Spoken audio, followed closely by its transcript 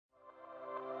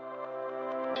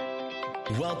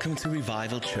Welcome to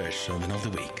Revival Church Sermon of the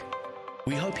Week.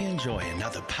 We hope you enjoy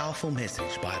another powerful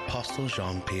message by Apostle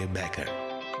Jean-Pierre Becker.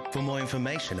 For more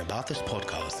information about this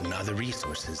podcast and other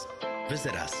resources,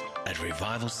 visit us at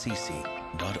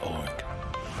revivalcc.org.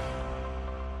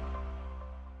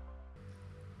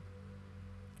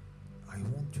 I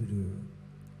want you to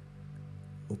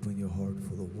open your heart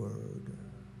for the Word.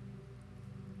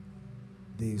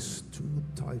 There's two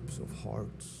types of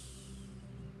hearts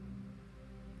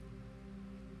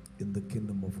in the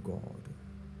kingdom of God.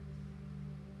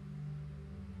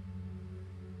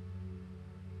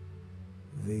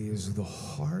 There is the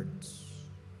heart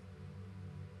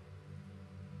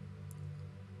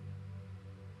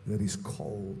that is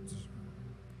called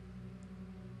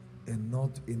and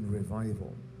not in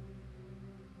revival.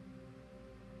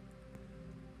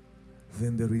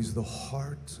 Then there is the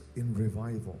heart in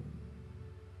revival.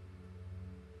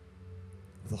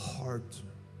 The heart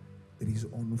that is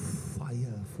on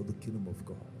fire for the kingdom of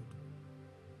God.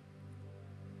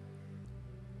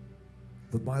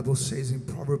 The Bible says in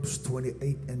Proverbs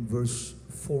 28 and verse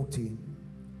 14,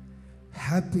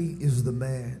 happy is the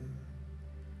man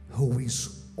who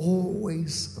is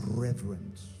always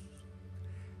reverent.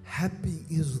 Happy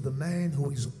is the man who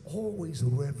is always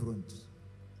reverent.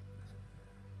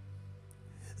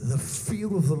 The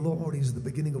fear of the Lord is the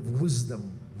beginning of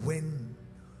wisdom when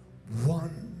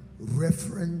one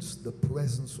reverence the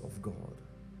presence of God.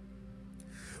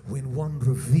 When one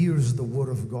reveres the word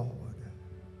of God,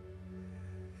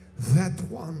 that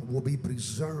one will be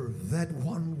preserved. That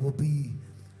one will be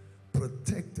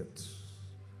protected.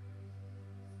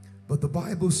 But the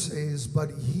Bible says, but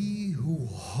he who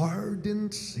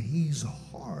hardens his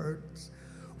heart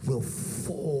will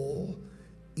fall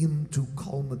into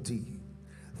calamity.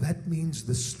 That means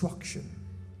destruction.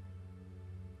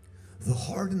 The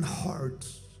hardened heart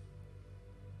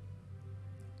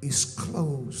is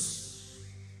closed.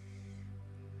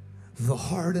 The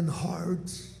hardened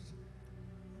heart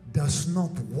does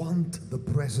not want the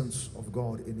presence of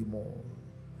God anymore.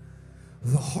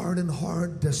 The hardened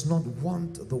heart does not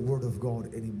want the word of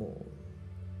God anymore.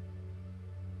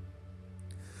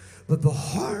 But the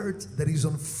heart that is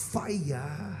on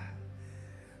fire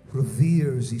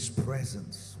reveres his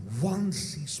presence,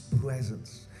 wants his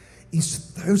presence, is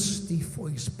thirsty for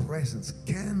his presence,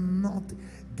 cannot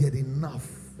get enough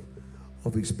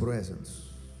of his presence.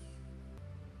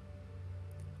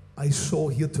 I saw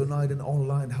here tonight and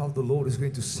online how the Lord is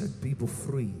going to set people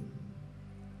free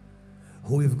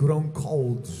who have grown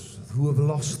cold, who have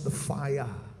lost the fire.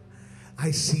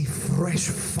 I see fresh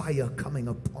fire coming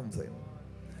upon them.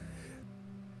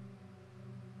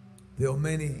 There are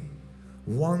many,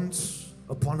 once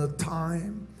upon a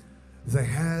time, they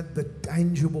had the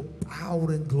tangible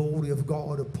power and glory of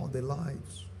God upon their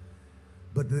lives.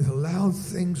 But they've allowed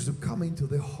things to come into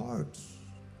their hearts.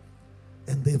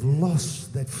 And they've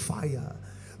lost that fire.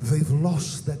 They've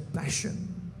lost that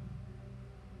passion.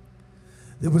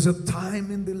 There was a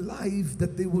time in their life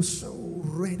that they were so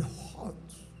red hot.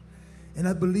 And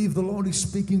I believe the Lord is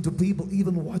speaking to people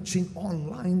even watching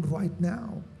online right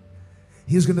now.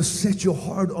 He's going to set your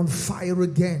heart on fire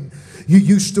again. You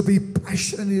used to be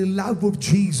passionately in love with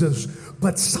Jesus,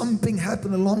 but something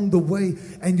happened along the way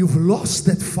and you've lost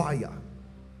that fire.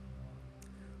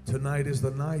 Tonight is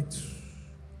the night.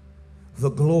 The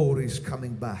glory is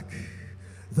coming back.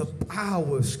 The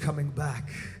power is coming back.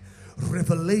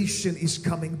 Revelation is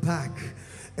coming back.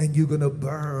 And you're going to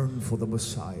burn for the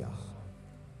Messiah.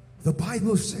 The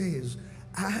Bible says,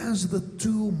 as the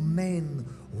two men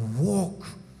walk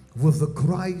with the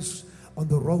Christ on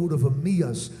the road of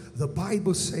Emmaus, the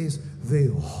Bible says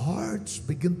their hearts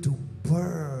begin to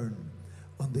burn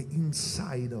on the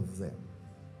inside of them.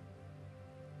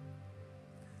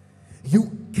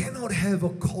 You cannot have a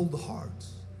cold heart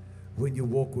when you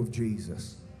walk with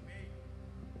Jesus.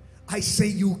 I say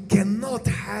you cannot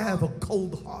have a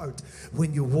cold heart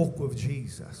when you walk with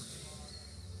Jesus.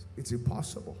 It's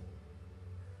impossible.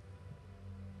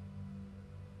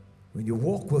 When you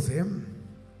walk with Him,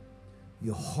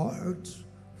 your heart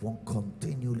won't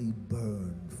continually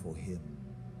burn for Him.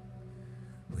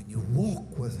 When you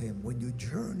walk with Him, when you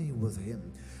journey with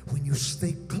Him, when you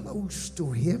stay close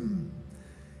to Him,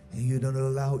 and you don't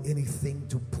allow anything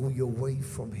to pull you away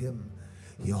from Him,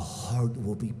 your heart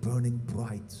will be burning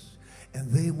bright. And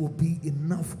there will be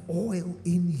enough oil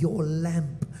in your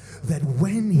lamp that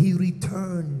when He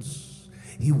returns,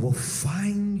 He will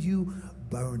find you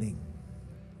burning.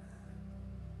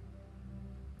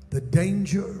 The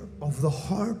danger of the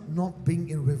heart not being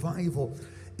in revival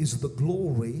is the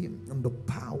glory and the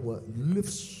power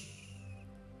lifts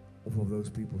over those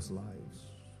people's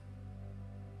lives.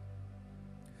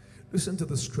 Listen to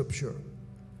the scripture.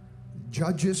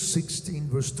 Judges 16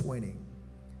 verse 20.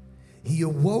 He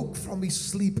awoke from his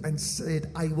sleep and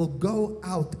said, I will go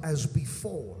out as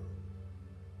before.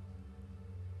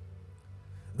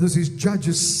 This is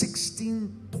Judges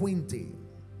 16:20.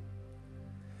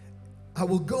 I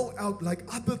will go out like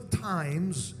other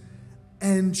times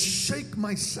and shake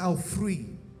myself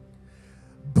free.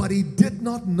 But he did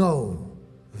not know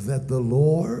that the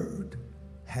Lord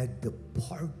had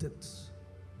departed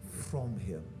from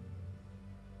him.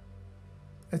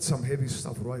 That's some heavy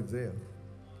stuff right there.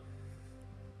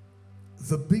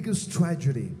 The biggest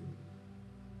tragedy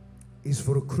is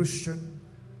for a Christian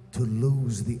to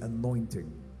lose the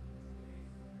anointing.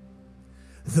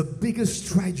 The biggest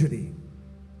tragedy,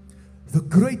 the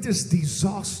greatest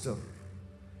disaster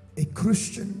a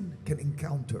Christian can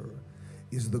encounter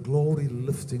is the glory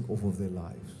lifting off of their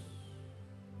lives.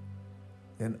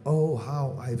 And oh,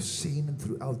 how I've seen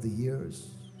throughout the years,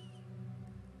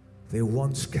 they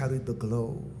once carried the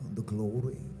glow and the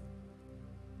glory,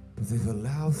 but they've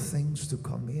allowed things to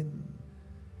come in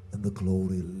and the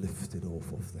glory lifted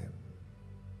off of them.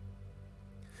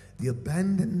 The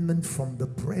abandonment from the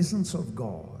presence of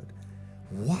God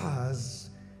was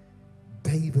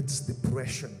David's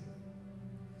depression.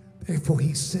 Therefore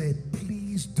he said,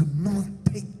 please do not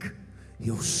take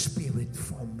your spirit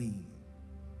from me.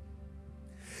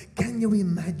 Can you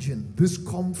imagine this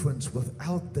conference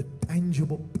without the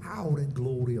tangible power and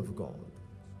glory of God?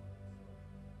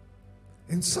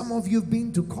 And some of you have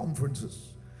been to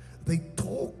conferences. They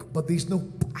talk, but there's no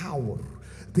power.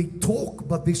 They talk,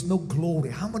 but there's no glory.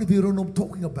 How many of you don't know what I'm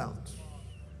talking about?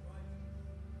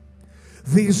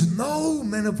 There's no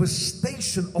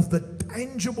manifestation of the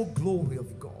tangible glory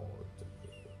of God.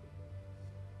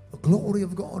 The glory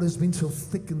of God has been so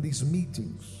thick in these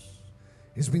meetings.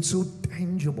 It's been so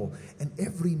tangible, and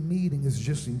every meeting is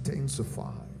just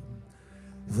intensifying.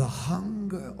 The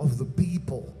hunger of the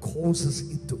people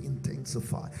causes it to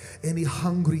intensify. Any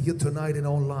hungry here tonight and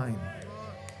online?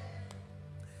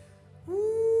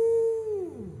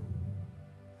 Woo.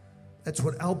 That's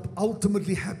what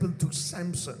ultimately happened to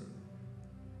Samson.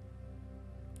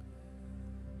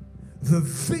 The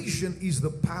vision is the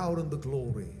power and the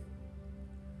glory.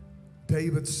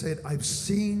 David said, I've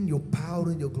seen your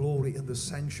power and your glory in the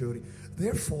sanctuary.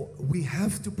 Therefore, we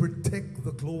have to protect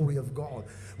the glory of God.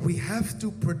 We have to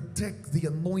protect the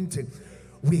anointing.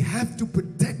 We have to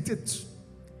protect it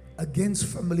against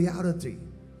familiarity.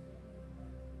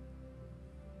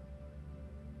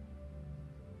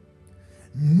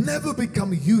 Never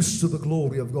become used to the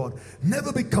glory of God.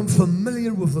 Never become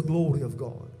familiar with the glory of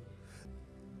God.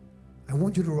 I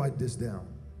want you to write this down.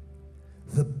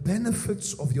 The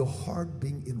benefits of your heart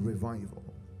being in revival.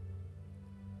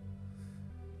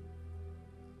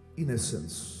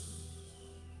 Innocence.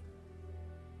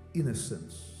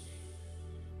 Innocence.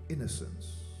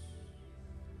 Innocence.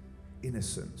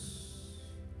 Innocence.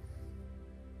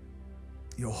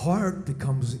 Your heart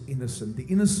becomes innocent. The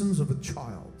innocence of a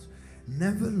child.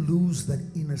 Never lose that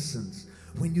innocence.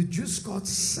 When you just got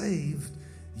saved,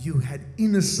 you had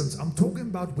innocence. I'm talking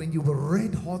about when you were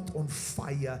red hot on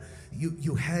fire,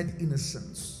 you had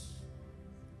innocence.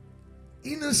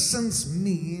 Innocence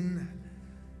means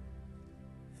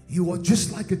you are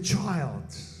just like a child.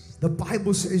 The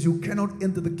Bible says you cannot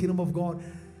enter the kingdom of God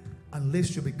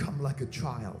unless you become like a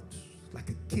child, like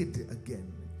a kid again.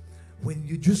 When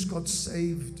you just got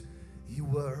saved, you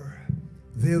were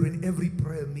there in every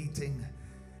prayer meeting.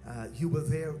 You were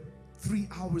there 3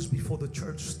 hours before the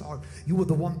church started. You were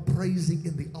the one praising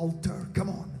in the altar. Come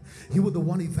on. You were the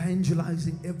one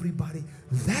evangelizing everybody.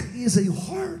 That is a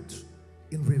heart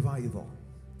in revival.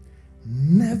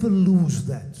 Never lose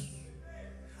that.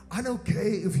 I don't care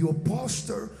if you're a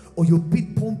pastor or you're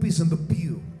Pete Pompey's in the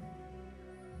pew.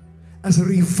 As a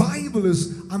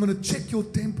revivalist, I'm going to check your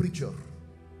temperature.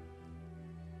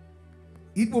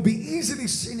 It will be easily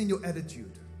seen in your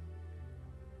attitude.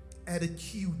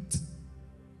 Attitude.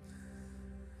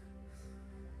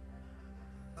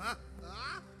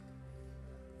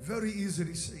 Very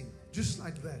easily seen. Just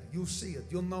like that. You'll see it.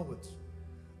 You'll know it.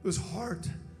 This heart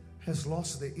has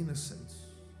lost their innocence.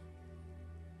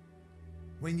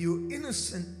 When you're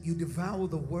innocent, you devour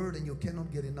the word and you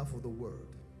cannot get enough of the word.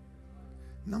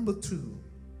 Number 2,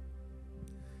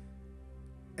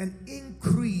 an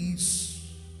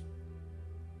increase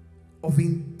of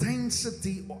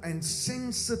intensity and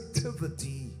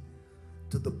sensitivity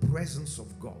to the presence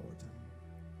of God.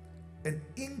 An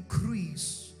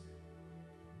increase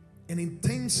in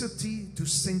intensity to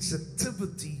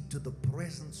sensitivity to the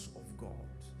presence of God.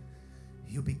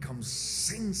 You become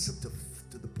sensitive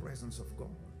to the presence of God.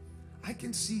 I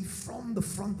can see from the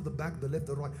front to the back, the left,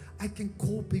 the right. I can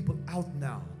call people out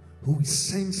now who is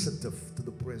sensitive to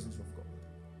the presence of God.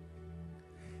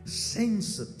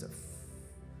 Sensitive.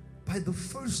 By the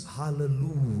first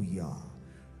hallelujah,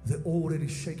 they're already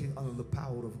shaking under the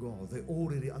power of God. They're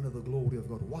already under the glory of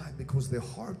God. Why? Because their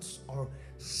hearts are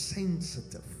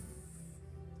sensitive.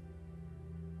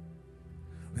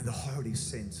 When the heart is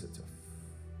sensitive,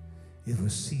 it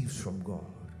receives from God.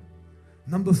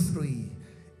 Number 3,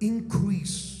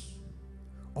 increase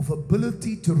of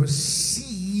ability to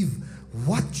receive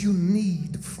what you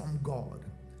need from God.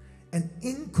 An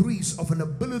increase of an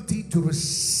ability to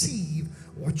receive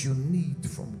what you need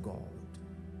from God.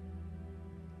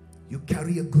 You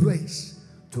carry a grace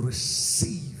to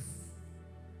receive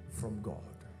from God.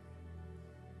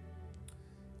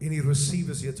 Any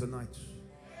receivers here tonight?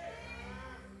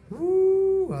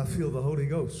 Ooh, I feel the Holy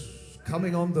Ghost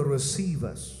coming on the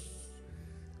receivers.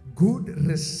 Good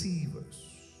receivers.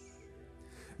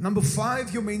 Number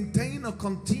 5, you maintain a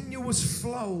continuous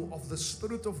flow of the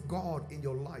Spirit of God in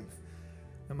your life.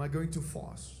 Am I going too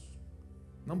fast?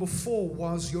 Number 4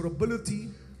 was your ability.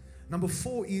 Number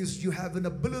 4 is you have an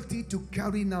ability to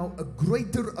carry now a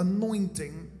greater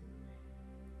anointing.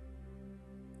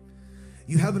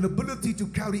 You have an ability to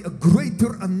carry a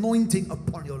greater anointing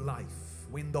upon your life.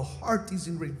 When the heart is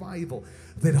in revival,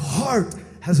 that heart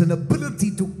has an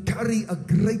ability to carry a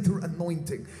greater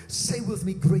anointing. Say with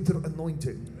me, greater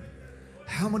anointing.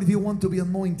 How many of you want to be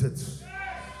anointed?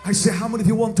 I say, how many of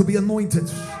you want to be anointed?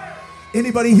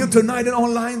 Anybody here tonight and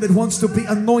online that wants to be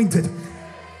anointed?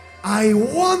 I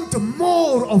want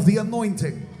more of the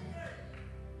anointing.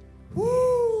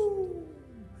 Woo!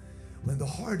 When the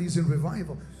heart is in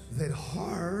revival, that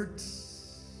heart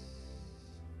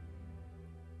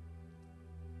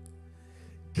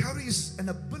carries an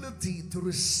ability to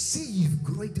receive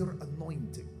greater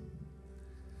anointing.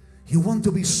 You want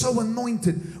to be so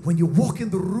anointed, when you walk in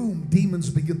the room, demons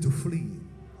begin to flee.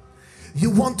 You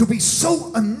want to be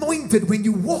so anointed, when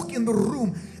you walk in the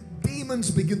room,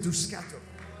 demons begin to scatter.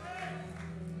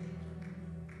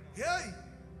 Hey,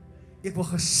 ek wil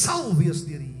gesalf wees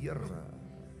deur die Here.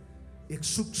 Ek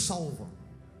soek salwing.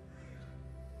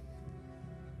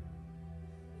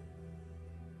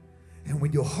 And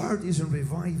when your heart is in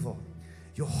revival,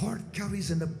 your heart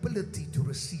carries an ability to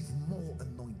receive more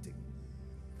anointing.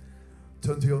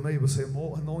 Turn to your neighbor, say,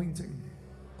 more anointing.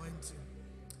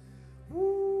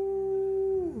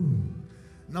 Woo.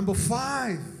 Number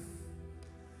 5,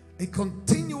 a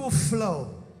continual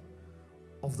flow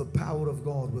of the power of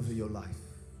God within your life.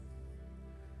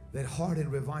 That heart in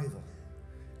revival.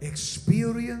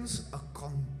 Experience a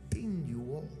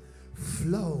continual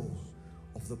flow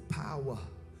of the power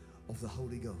of the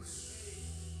Holy Ghost.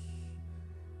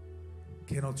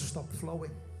 Cannot stop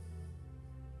flowing.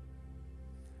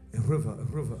 A river, a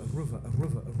river, a river, a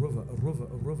river, a river, a river,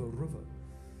 a river, a river.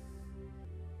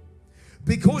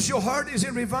 Because your heart is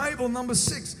in revival. Number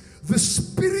 6, the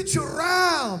spiritual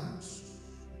realms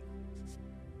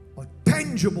are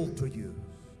tangible to you.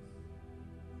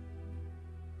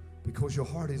 Because your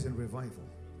heart is in revival,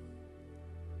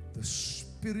 the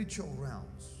spiritual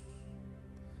realms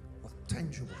are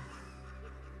tangible.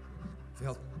 They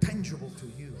are tangible to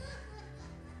you.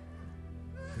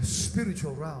 The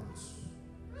spiritual realms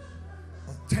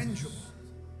are tangible.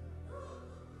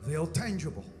 They are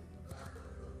tangible.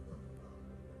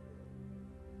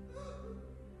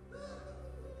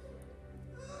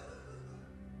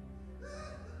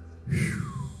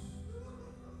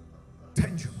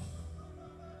 Tangible.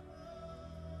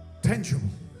 Tangible.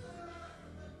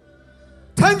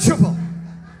 Tangible.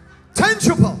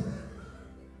 Tangible.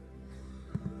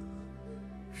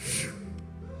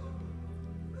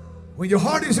 When your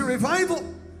heart is in revival,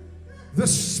 the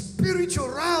spiritual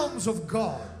realms of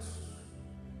God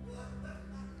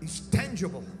is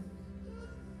tangible.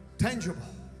 Tangible.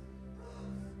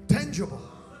 Tangible.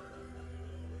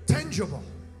 Tangible. Tangible.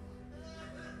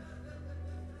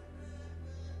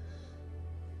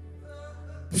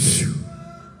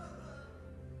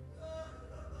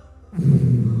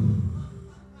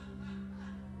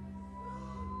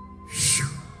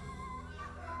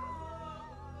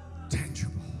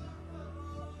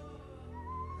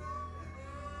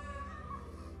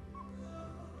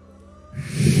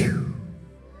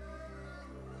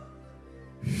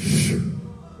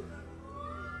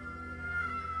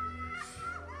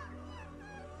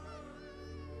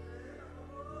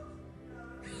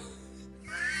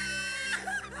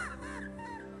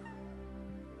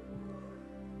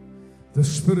 The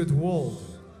spirit world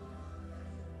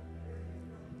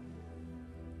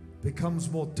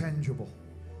becomes more tangible.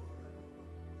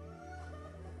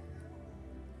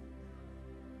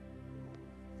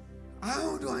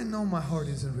 How do I know my heart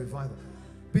is in revival?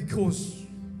 Because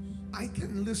I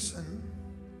can listen,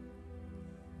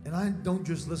 and I don't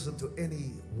just listen to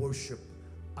any worship.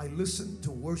 I listen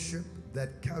to worship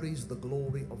that carries the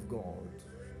glory of God.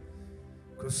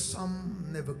 Because some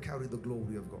never carry the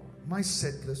glory of God. My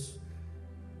set list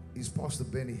is Pastor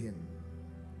Benny Hinn.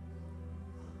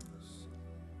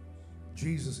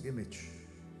 Jesus' image.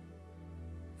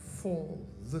 For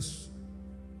this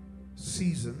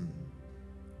season,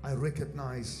 I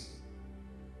recognize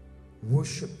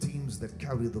worship teams that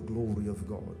carry the glory of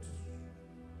God.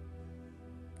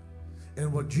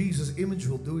 And what Jesus' image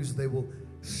will do is they will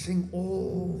sing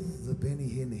all the Benny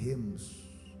Hinn hymns.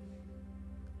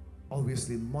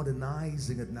 Obviously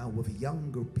modernizing it now with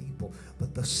younger people.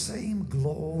 But the same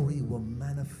glory will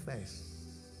manifest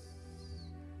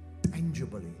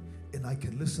tangibly. And I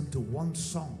can listen to one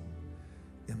song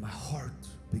and my heart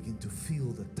begin to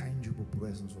feel the tangible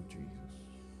presence of Jesus.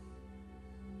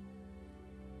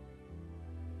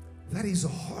 That is a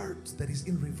heart that is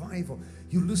in revival.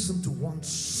 You listen to one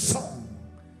song,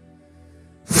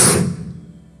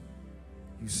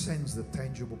 you sense the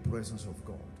tangible presence of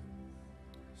God.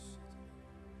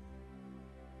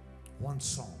 One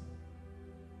song.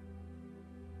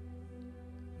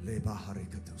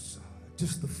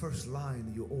 Just the first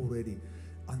line, you're already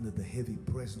under the heavy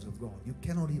presence of God. You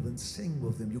cannot even sing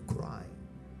with them, you cry.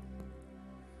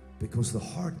 Because the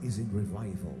heart is in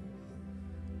revival.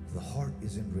 The heart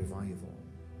is in revival.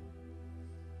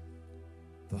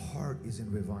 The heart is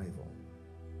in revival.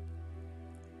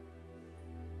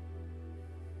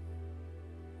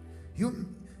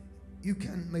 You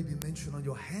can maybe mention on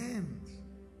your hand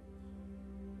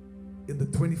in the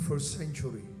 21st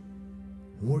century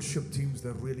worship teams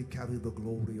that really carry the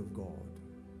glory of God.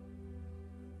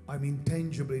 I mean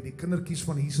tangibly, die kindertjies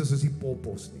van Jesus is die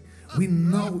poppos nie. We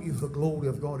know if the glory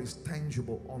of God is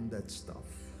tangible on that stuff.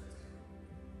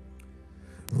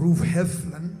 Ruth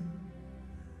Heflin,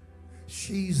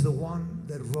 she's the one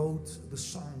that wrote the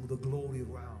song, The Glory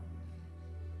Round.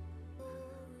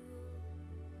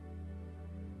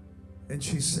 And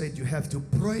she said, you have to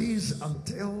praise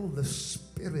until the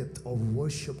spirit of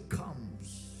worship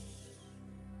comes.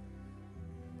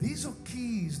 These are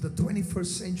keys the 21st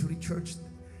century church,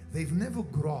 they've never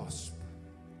grasped.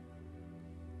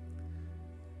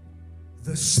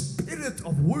 The spirit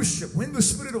of worship, when the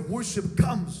spirit of worship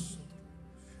comes,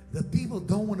 the people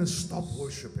don't want to stop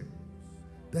worshiping.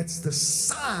 That's the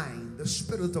sign the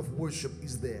spirit of worship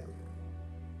is there.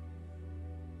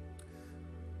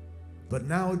 But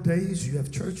nowadays you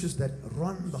have churches that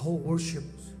run the whole worship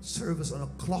service on a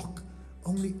clock.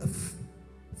 Only a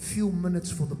few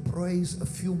minutes for the praise, a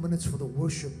few minutes for the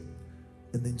worship,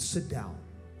 and then sit down.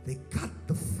 They cut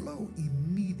the flow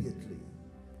immediately.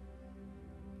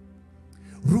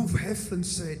 Ruth Heflin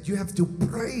said, you have to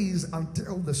praise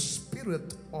until the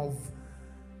spirit of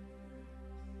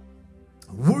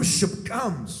worship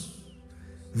comes.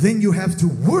 Then you have to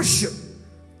worship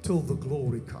till the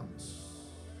glory comes.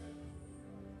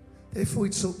 Therefore,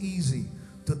 it's so easy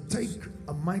to take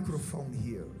a microphone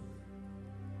here.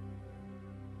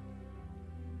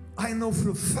 I know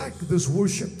for a fact this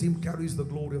worship team carries the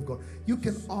glory of God. You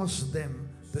can ask them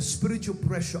the spiritual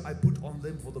pressure I put on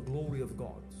them for the glory of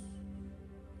God.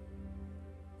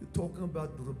 You're talking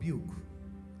about the rebuke.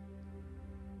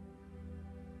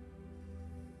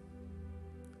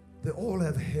 They all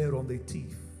have hair on their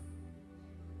teeth.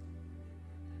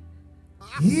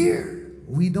 Here,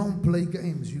 we don't play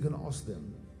games. You can ask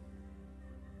them.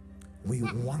 We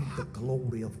want the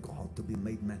glory of God to be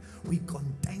made man. We're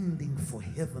contending for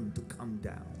heaven to come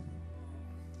down.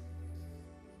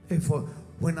 Therefore,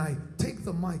 when I take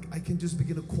the mic, I can just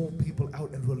begin to call people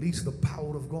out and release the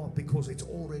power of God because it's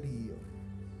already here.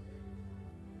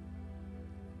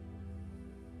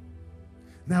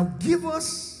 Now give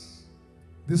us,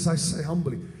 this I say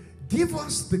humbly, give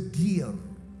us the gear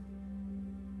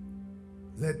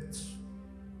that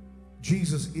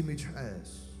Jesus' image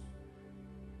has.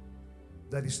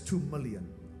 That is 2 million.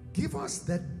 Give us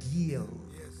that gear.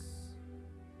 Yes.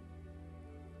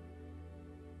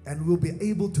 And we'll be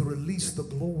able to release the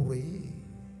glory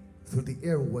through the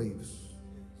airwaves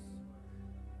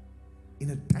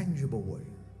in a tangible way.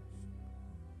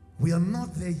 We are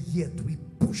not there yet. We're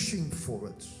pushing for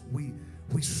it.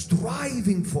 We're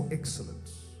striving for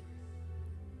excellence.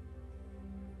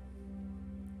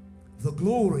 The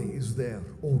glory is there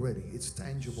already. It's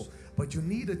tangible. But you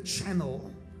need a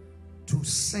channel to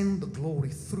send the glory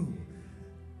through.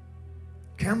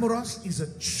 Cameras is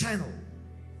a channel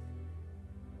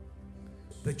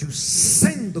that you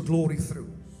send the glory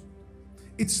through.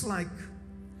 It's like,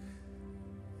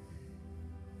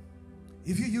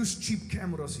 If you use cheap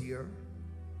cameras here,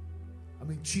 I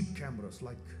mean cheap cameras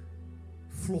like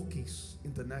Flockies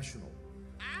International,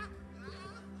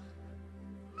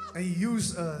 and you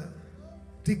use a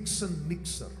Dixon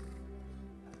mixer,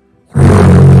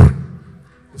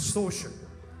 distortion,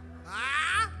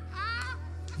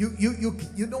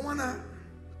 you don't want to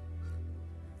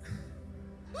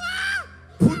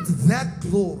put that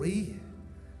glory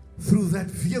through that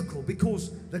vehicle,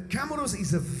 because the cameras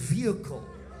is a vehicle.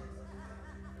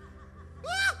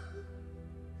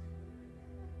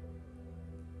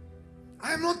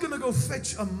 I am not going to go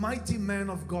fetch a mighty man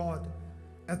of God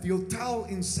at the hotel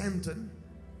in Sandton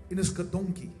in a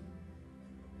skadonkie.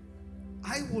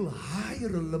 I will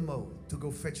hire a limo to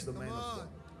go fetch the man of God,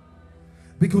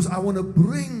 because I want to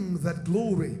bring that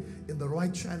glory in the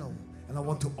right channel, and I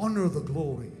want to honor the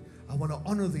glory. I want to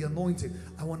honor the anointing.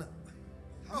 I don't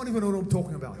even know what I'm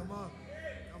talking about.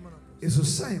 It's the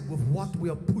same with what we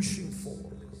are pushing for,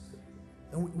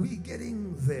 and we're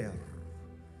getting there.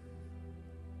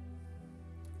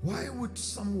 Why would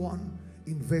someone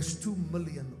invest 2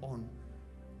 million on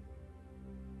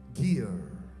gear?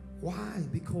 Why?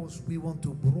 Because we want to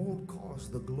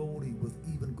broadcast the glory with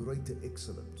even greater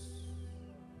excellence.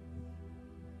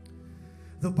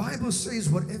 The Bible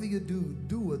says, whatever you do,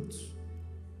 do it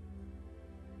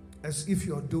as if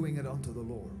you are doing it unto the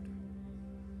Lord.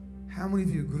 How many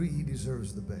of you agree He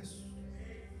deserves the best?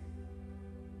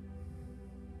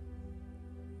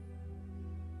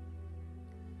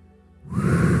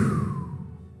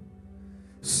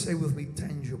 Say with me,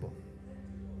 tangible.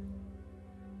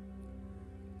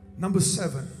 Number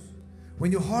 7,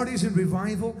 when your heart is in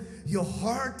revival, your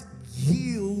heart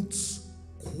yields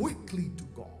quickly to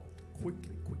God.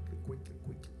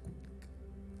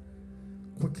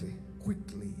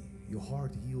 Quickly. Your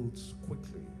heart yields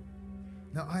quickly.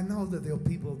 Now I know that there are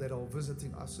people that are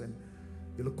visiting us and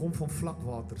julle kom van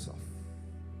vlakwaters af.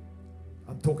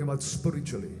 I'm talking about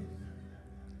spiritually.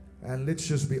 And let's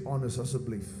just be honest,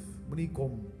 asseblief. Moenie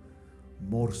kom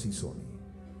morsie sonnie.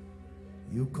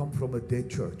 You come from a dead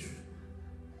church.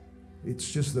 It's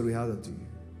just the reality.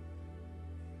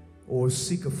 Or a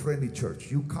seeker-friendly church.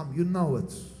 You come, you know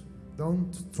it.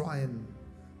 Don't try and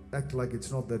act like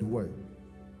it's not that way.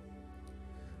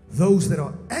 Those that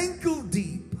are ankle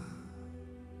deep,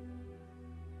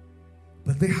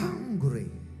 but they're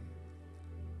hungry,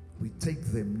 we take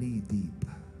them knee deep,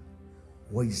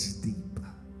 waist deep,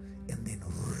 and then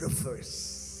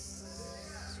rivers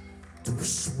to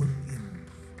swim in.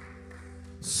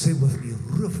 Say with me,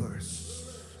 rivers.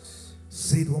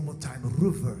 Say it one more time,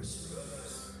 rivers.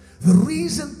 The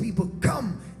reason people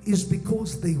come is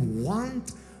because they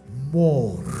want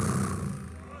more.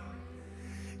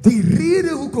 Die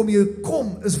rede hoekom jy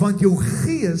kom is want jou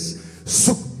gees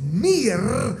soek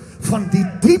meer van die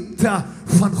diepte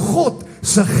van God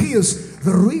se gees.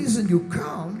 The reason you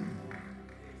come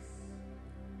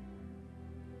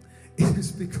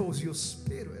is because your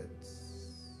spirit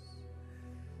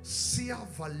sia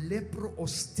valepro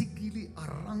ostikili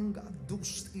aranga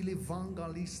dust ili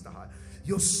vangalista.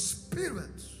 Your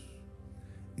spirit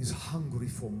is hungry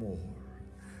for more.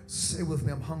 Say with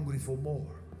me, I'm hungry for more.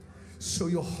 So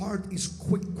your heart is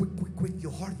quick.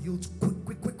 Your heart yields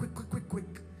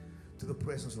quick to the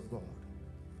presence of God.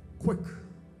 Quick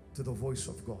to the voice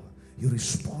of God. You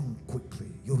respond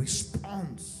quickly. Your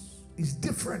response is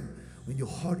different when your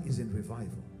heart is in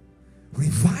revival.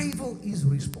 Revival is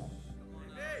response.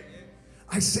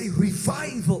 I say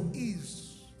revival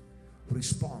is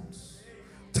response.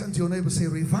 Turn to your neighbor and say,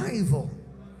 revival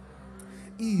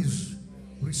is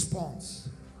response.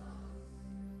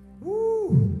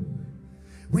 Woo.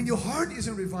 When your heart is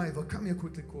in revival, come here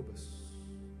quickly, Kobus.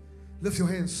 Lift your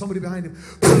hands. Somebody behind him.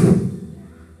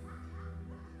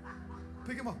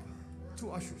 Pick him up.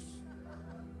 2 ushers.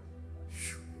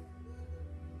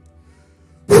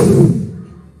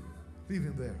 Leave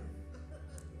him there.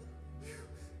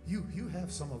 You have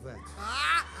some of that.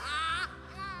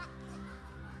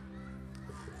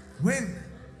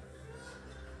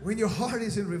 When your heart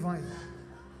is in revival,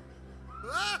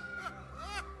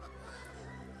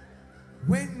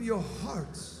 when your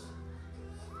heart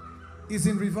is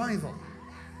in revival,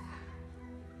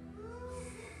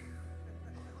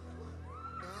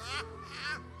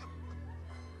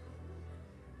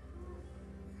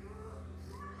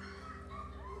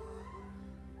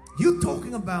 you're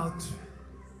talking about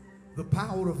the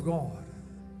power of God.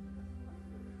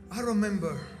 I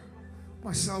remember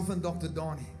myself and Dr.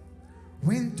 Donnie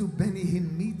went to Benny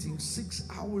Hinn meeting 6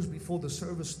 hours before the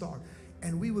service started,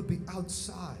 and we would be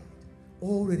outside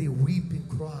already weeping,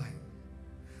 crying.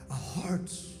 Our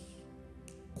hearts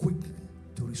quick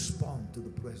to respond to the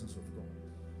presence of God.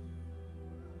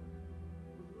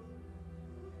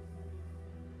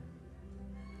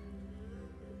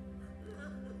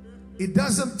 It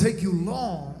doesn't take you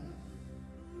long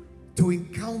to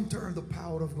encounter the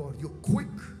power of God. You're quick.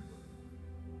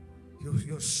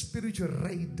 Your spiritual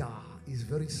radar is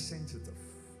very sensitive.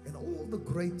 And all the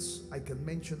greats, I can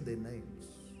mention their names.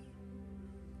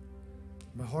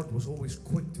 My heart was always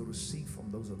quick to receive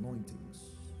from those anointings.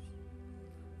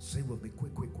 Say with me,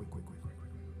 quick, quick, quick, quick, quick, quick,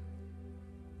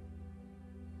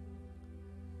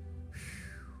 quick.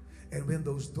 And when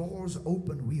those doors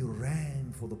opened, we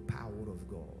ran for the power of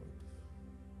God.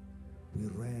 We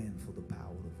ran for the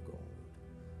power of God.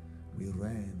 We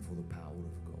ran for the power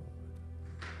of God.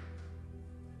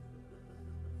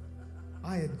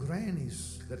 I had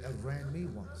grannies that outran me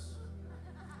once.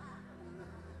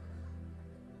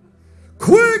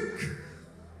 Quick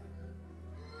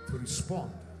to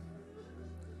respond.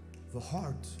 The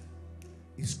heart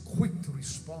is quick to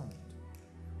respond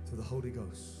to the Holy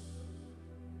Ghost.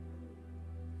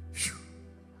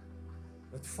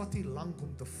 Het vat nie lank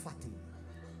om te vat nie.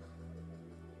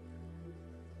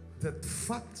 Dit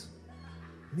vat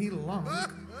nie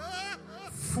lank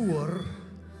voor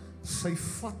sy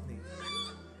vat nie.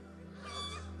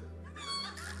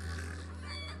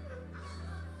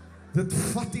 Dit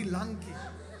vat nie lank nie.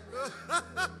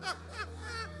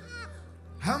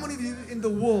 How many of you in the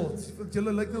world, want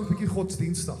julle lyk nou 'n bietjie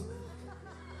godsdienstig.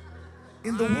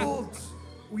 In the world,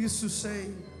 we used to say,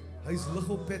 hy's lig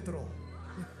op petrol.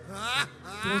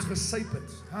 Toe ons gesyp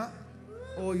het, huh?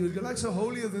 Oh, you're like so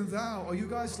holier than thou. Are you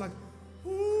guys like,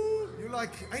 ooh, you're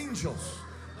like angels.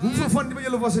 Hoeveel van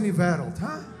julle was in die wêreld,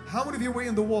 huh? How many of you were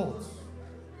in the world?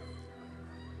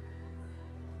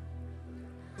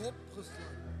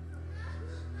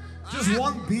 Just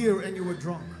one beer and you were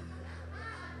drunk.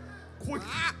 Quick,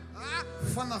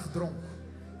 vinnig dronk.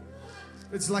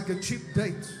 It's like a cheap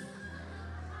date.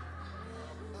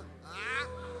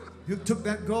 You took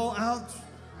that girl out,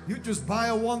 you just buy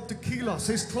her one tequila,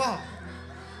 sy's klaar.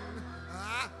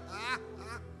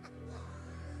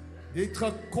 Jy het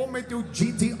gekom met jou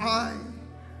GTI,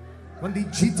 want die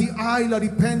GTI laat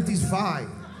die panties vaai.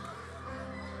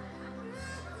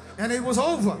 And it was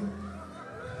over.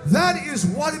 That is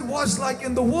what it was like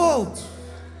in the world.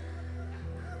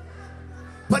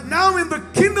 But now in the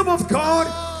kingdom of God,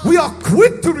 we are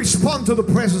quick to respond to the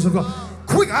presence of God.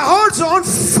 Quick, our hearts are on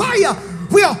fire.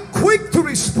 We are quick to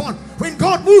respond. When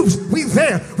God moves, we're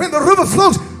there. When the river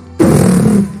flows,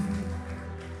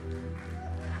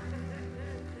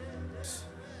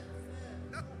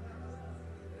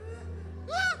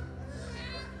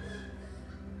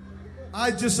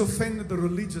 I just offended the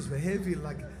religious behavior.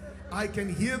 Like, I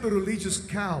can hear the religious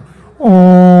cow.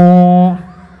 Oh.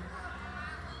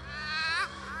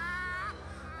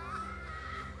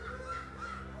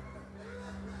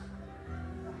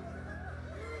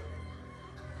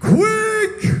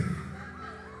 Quick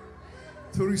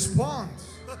to respond.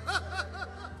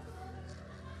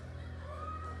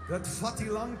 That fatty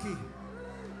lanky.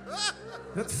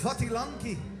 That fatty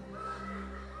lanky.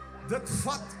 That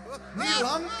fat nie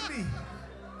lank nie.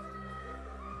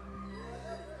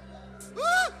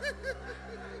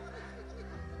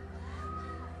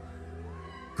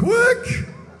 Quick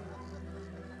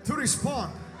to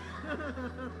respond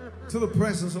to the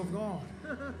presence of God.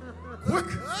 Quick,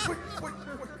 quick, quick,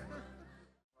 quick.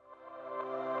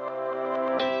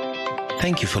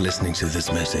 Thank you for listening to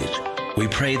this message. We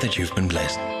pray that you've been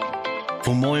blessed.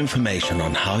 For more information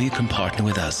on how you can partner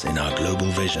with us in our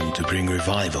global vision to bring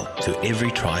revival to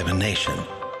every tribe and nation,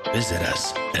 visit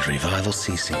us at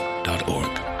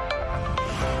revivalcc.org.